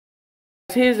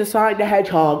Here's the Sonic the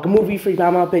Hedgehog movie free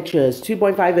Paramount Pictures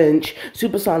 2.5 inch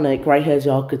Supersonic right here, as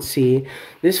y'all could see.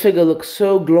 This figure looks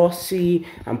so glossy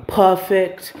and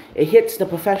perfect. It hits the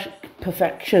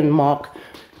perfection mark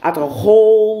at a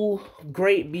whole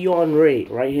great beyond rate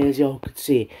right here, as y'all could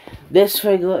see. This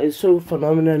figure is so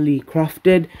phenomenally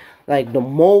crafted. Like, the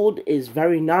mold is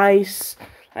very nice.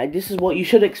 Like, this is what you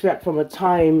should expect from a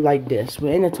time like this.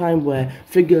 We're in a time where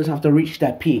figures have to reach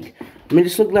their peak. I mean,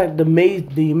 this looked like the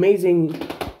amazing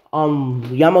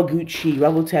Yamaguchi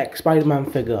Rebeltech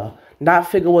Spider-Man figure. That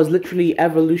figure was literally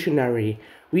evolutionary.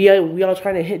 We are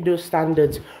trying to hit those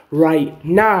standards right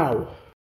now.